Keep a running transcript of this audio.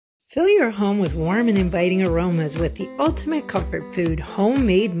Fill your home with warm and inviting aromas with the ultimate comfort food,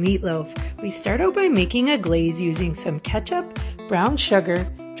 homemade meatloaf. We start out by making a glaze using some ketchup, brown sugar,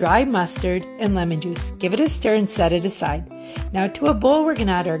 dry mustard, and lemon juice. Give it a stir and set it aside. Now to a bowl, we're going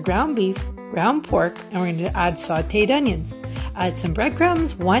to add our ground beef, ground pork, and we're going to add sauteed onions. Add some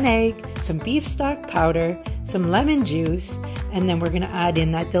breadcrumbs, 1 egg, some beef stock powder, some lemon juice, and then we're going to add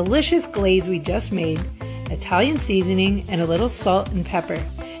in that delicious glaze we just made, Italian seasoning, and a little salt and pepper.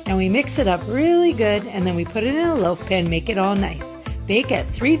 Now we mix it up really good, and then we put it in a loaf pan, make it all nice. Bake at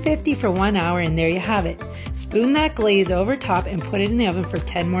 350 for 1 hour, and there you have it. Spoon that glaze over top and put it in the oven for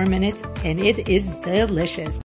 10 more minutes, and it is delicious.